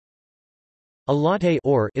A latte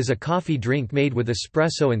is a coffee drink made with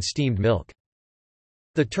espresso and steamed milk.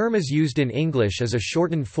 The term is used in English as a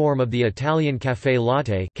shortened form of the Italian caffè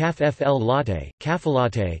latte, caffè latte,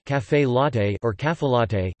 caffè latte, or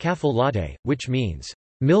caffè latte, which means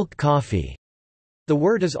milk coffee. The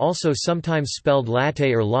word is also sometimes spelled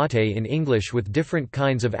latte or latte in English with different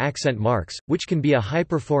kinds of accent marks, which can be a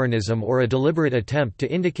hyperforeignism or a deliberate attempt to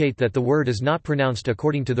indicate that the word is not pronounced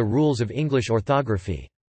according to the rules of English orthography.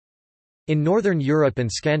 In Northern Europe and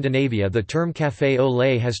Scandinavia, the term café au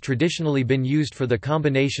lait has traditionally been used for the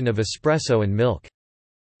combination of espresso and milk.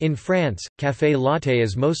 In France, café latte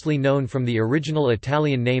is mostly known from the original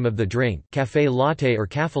Italian name of the drink, café latte or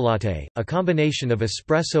caffelatte, a combination of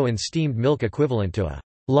espresso and steamed milk equivalent to a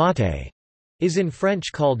latte. Is in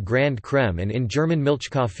French called Grande Crème and in German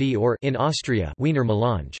Milchkaffee or in Austria Wiener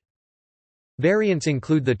Melange. Variants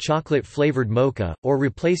include the chocolate-flavored mocha, or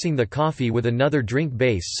replacing the coffee with another drink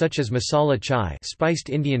base such as masala chai,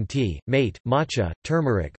 spiced Indian tea, mate, matcha,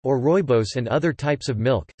 turmeric, or rooibos, and other types of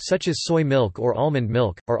milk, such as soy milk or almond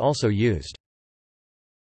milk, are also used.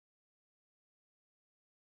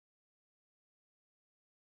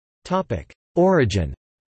 Origin.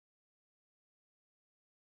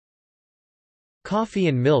 Coffee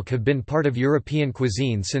and milk have been part of European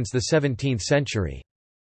cuisine since the 17th century.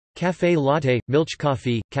 Café latte,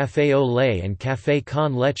 milchkaffee, café au lait and café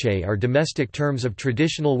con leche are domestic terms of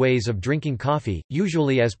traditional ways of drinking coffee,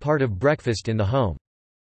 usually as part of breakfast in the home.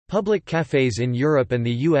 Public cafés in Europe and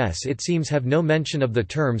the US it seems have no mention of the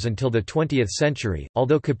terms until the 20th century,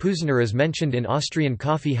 although Kapuziner is mentioned in Austrian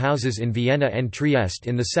coffee houses in Vienna and Trieste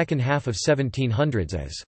in the second half of 1700s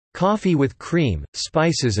as coffee with cream,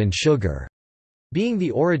 spices and sugar, being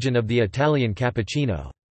the origin of the Italian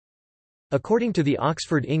cappuccino. According to the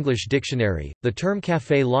Oxford English Dictionary, the term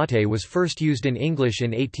café latte was first used in English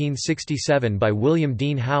in 1867 by William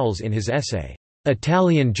Dean Howells in his essay,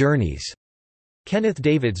 Italian Journeys. Kenneth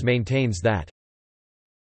Davids maintains that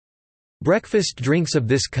breakfast drinks of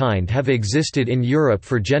this kind have existed in Europe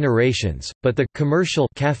for generations, but the commercial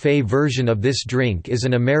café version of this drink is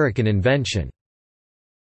an American invention.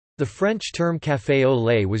 The French term café au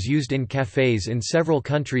lait was used in cafés in several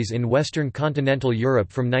countries in Western continental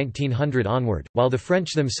Europe from 1900 onward, while the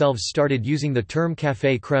French themselves started using the term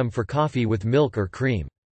café crème for coffee with milk or cream.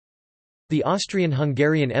 The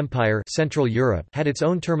Austrian-Hungarian Empire Central Europe had its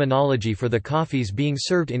own terminology for the coffees being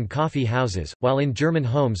served in coffee houses, while in German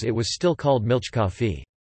homes it was still called Milchkaffee.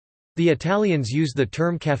 The Italians used the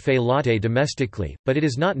term café latte domestically, but it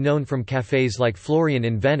is not known from cafés like Florian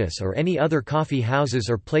in Venice or any other coffee houses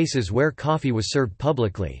or places where coffee was served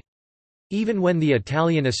publicly. Even when the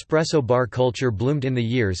Italian espresso bar culture bloomed in the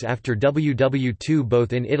years after WW2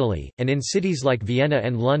 both in Italy, and in cities like Vienna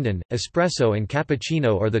and London, espresso and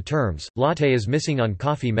cappuccino are the terms, latte is missing on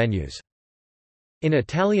coffee menus. In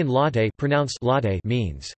Italian latte, pronounced latte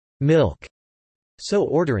means milk, so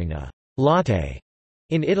ordering a latte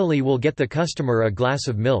in Italy will get the customer a glass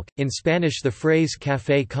of milk. In Spanish the phrase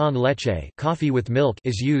café con leche, coffee with milk,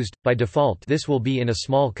 is used. By default this will be in a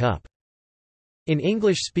small cup. In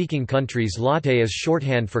English-speaking countries latte is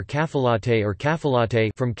shorthand for caffelatte or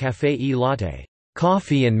caffelatte from café e latte,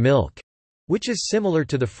 coffee and milk, which is similar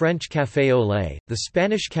to the French café au lait, the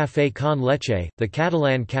Spanish café con leche, the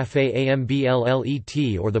Catalan café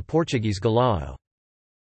amblet or the Portuguese galao.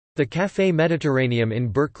 The Café Mediterraneum in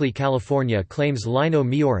Berkeley, California claims Lino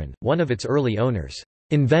Miorin, one of its early owners,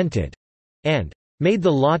 invented and made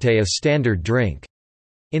the latte a standard drink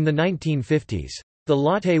in the 1950s. The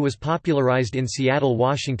latte was popularized in Seattle,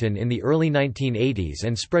 Washington in the early 1980s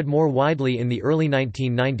and spread more widely in the early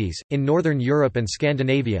 1990s. In Northern Europe and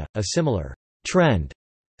Scandinavia, a similar trend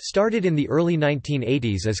started in the early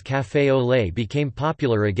 1980s as café au lait became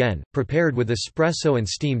popular again, prepared with espresso and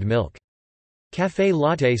steamed milk. Café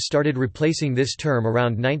latte started replacing this term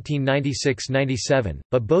around 1996–97,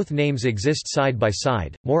 but both names exist side by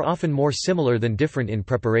side, more often more similar than different in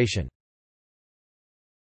preparation.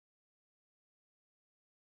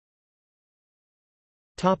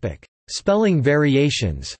 Spelling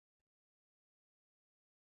variations.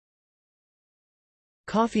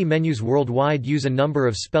 Coffee menus worldwide use a number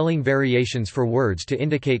of spelling variations for words to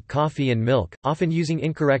indicate coffee and milk, often using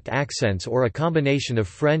incorrect accents or a combination of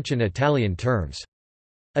French and Italian terms.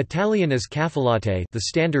 Italian is caffelatte, the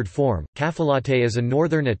standard form. Caffelatte is a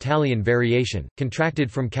northern Italian variation,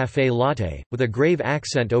 contracted from café latte, with a grave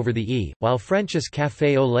accent over the e, while French is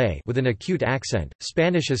café au lait with an acute accent,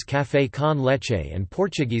 Spanish is café con leche and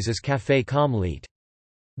Portuguese is café com leite.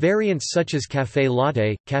 Variants such as café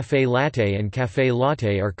latte and café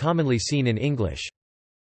latte are commonly seen in English.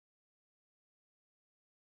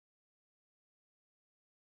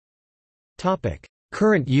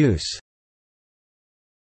 Current use.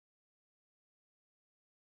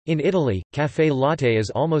 In Italy, café latte is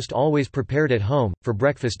almost always prepared at home, for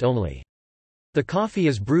breakfast only. The coffee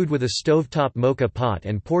is brewed with a stovetop mocha pot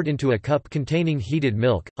and poured into a cup containing heated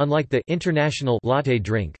milk. Unlike the international latte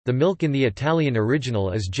drink, the milk in the Italian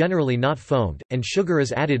original is generally not foamed, and sugar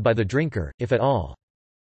is added by the drinker, if at all.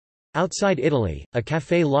 Outside Italy, a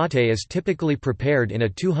café latte is typically prepared in a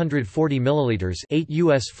 240 ml (8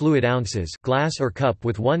 US fluid ounces) glass or cup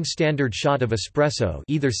with one standard shot of espresso,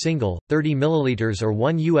 either single, 30 ml or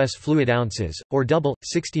 1 US fluid ounces, or double,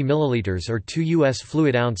 60 ml or 2 US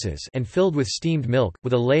fluid ounces, and filled with steamed milk,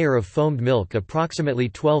 with a layer of foamed milk approximately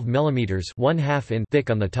 12 mm (1/2 in) thick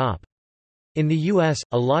on the top. In the US,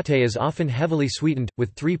 a latte is often heavily sweetened,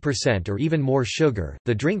 with 3% or even more sugar.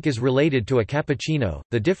 The drink is related to a cappuccino,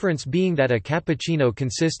 the difference being that a cappuccino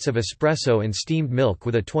consists of espresso and steamed milk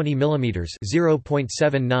with a 20 mm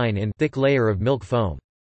 (0.79 in) thick layer of milk foam.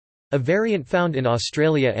 A variant found in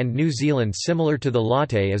Australia and New Zealand similar to the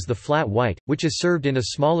latte is the flat white, which is served in a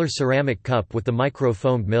smaller ceramic cup with the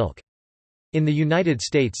micro-foamed milk. In the United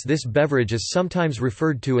States, this beverage is sometimes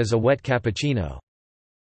referred to as a wet cappuccino.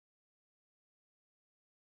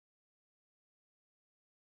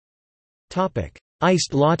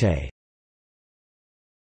 Iced latte.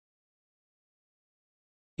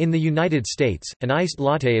 In the United States, an iced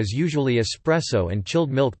latte is usually espresso and chilled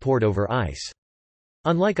milk poured over ice.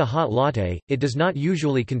 Unlike a hot latte, it does not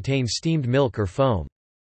usually contain steamed milk or foam.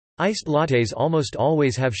 Iced lattes almost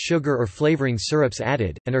always have sugar or flavoring syrups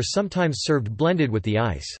added, and are sometimes served blended with the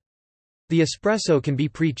ice. The espresso can be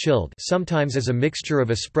pre-chilled, sometimes as a mixture of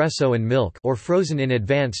espresso and milk, or frozen in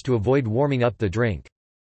advance to avoid warming up the drink.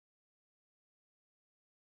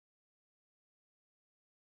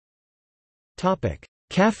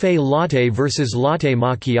 Café latte versus latte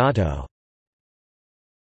macchiato.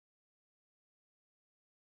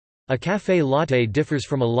 A café latte differs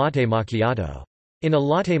from a latte macchiato. In a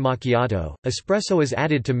latte macchiato, espresso is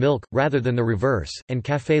added to milk, rather than the reverse, and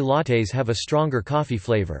café lattes have a stronger coffee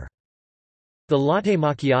flavor. The latte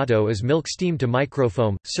macchiato is milk steamed to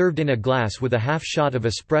microfoam, served in a glass with a half shot of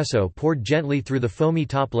espresso poured gently through the foamy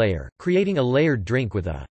top layer, creating a layered drink with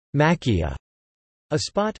a macchia, a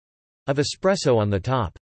spot of espresso on the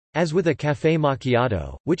top. As with a café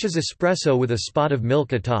macchiato, which is espresso with a spot of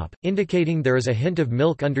milk atop, indicating there is a hint of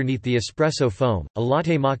milk underneath the espresso foam, a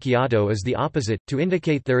latte macchiato is the opposite, to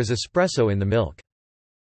indicate there is espresso in the milk.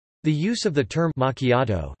 The use of the term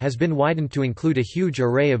macchiato has been widened to include a huge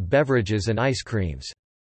array of beverages and ice creams.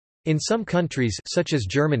 In some countries, such as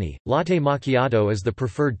Germany, latte macchiato is the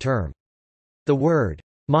preferred term. The word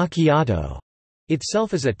macchiato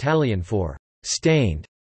itself is Italian for stained,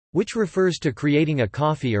 which refers to creating a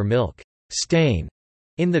coffee or milk stain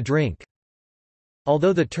in the drink.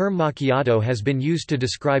 Although the term macchiato has been used to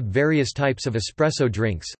describe various types of espresso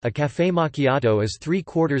drinks, a café macchiato is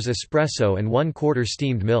 3/4 espresso and 1/4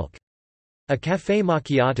 steamed milk. A café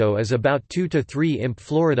macchiato is about 2 to 3 imp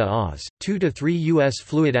Florida Oz, 2 to 3 US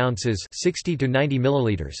fluid ounces 60 to 90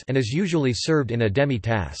 milliliters, and is usually served in a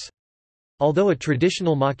demi-tasse. Although a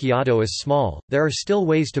traditional macchiato is small, there are still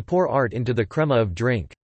ways to pour art into the crema of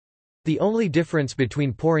drink. The only difference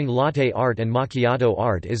between pouring latte art and macchiato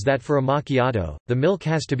art is that for a macchiato, the milk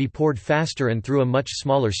has to be poured faster and through a much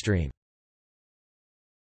smaller stream.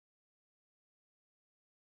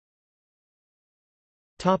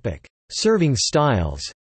 Serving styles.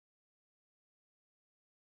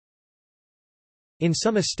 In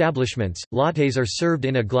some establishments, lattes are served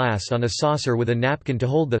in a glass on a saucer with a napkin to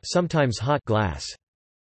hold the sometimes hot glass.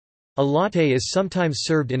 A latte is sometimes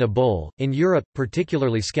served in a bowl. In Europe,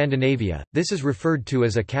 particularly Scandinavia, this is referred to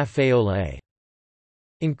as a café au lait.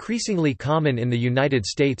 Increasingly common in the United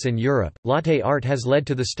States and Europe, latte art has led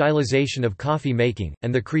to the stylization of coffee making,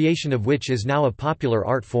 and the creation of which is now a popular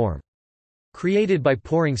art form. Created by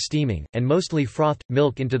pouring steaming, and mostly frothed,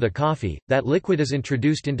 milk into the coffee, that liquid is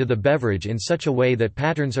introduced into the beverage in such a way that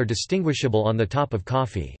patterns are distinguishable on the top of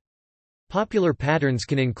coffee. Popular patterns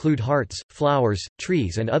can include hearts, flowers,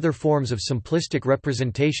 trees and other forms of simplistic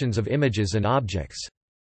representations of images and objects.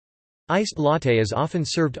 Iced latte is often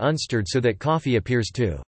served unstirred so that coffee appears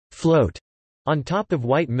to float on top of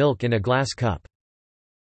white milk in a glass cup.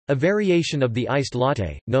 A variation of the iced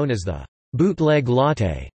latte, known as the bootleg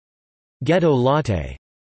latte, ghetto latte,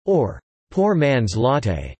 or poor man's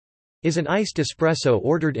latte, is an iced espresso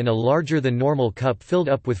ordered in a larger than normal cup filled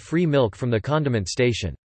up with free milk from the condiment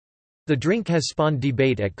station. The drink has spawned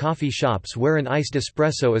debate at coffee shops where an iced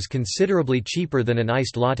espresso is considerably cheaper than an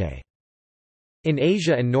iced latte. In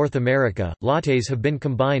Asia and North America, lattes have been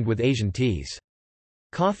combined with Asian teas.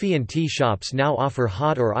 Coffee and tea shops now offer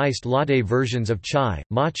hot or iced latte versions of chai,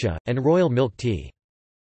 matcha, and royal milk tea.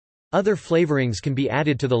 Other flavorings can be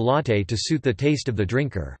added to the latte to suit the taste of the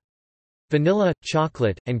drinker. Vanilla,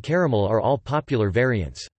 chocolate, and caramel are all popular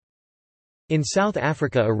variants. In South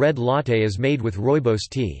Africa, a red latte is made with rooibos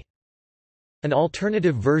tea. An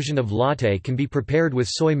alternative version of latte can be prepared with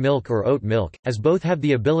soy milk or oat milk, as both have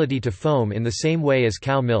the ability to foam in the same way as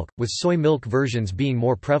cow milk, with soy milk versions being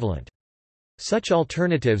more prevalent. Such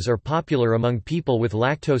alternatives are popular among people with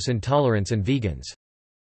lactose intolerance and vegans.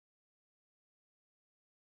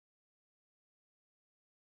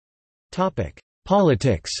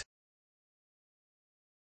 Politics.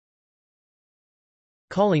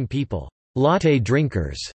 Calling people latte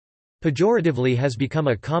drinkers pejoratively has become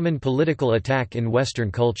a common political attack in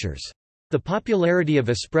Western cultures. The popularity of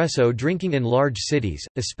espresso drinking in large cities,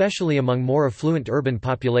 especially among more affluent urban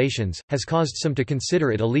populations, has caused some to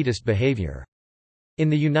consider it elitist behavior. In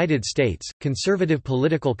the United States, conservative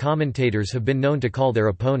political commentators have been known to call their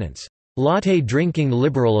opponents latte-drinking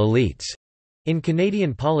liberal elites. In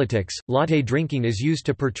Canadian politics, latte drinking is used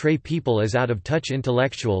to portray people as out-of-touch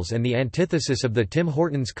intellectuals and the antithesis of the Tim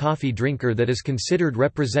Hortons coffee drinker that is considered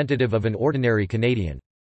representative of an ordinary Canadian.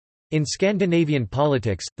 In Scandinavian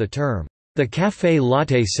politics, the term, the café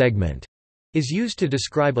latte segment, is used to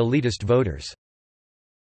describe elitist voters.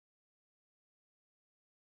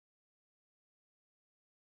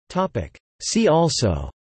 See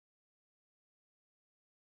also: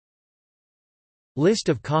 List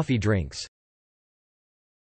of coffee drinks.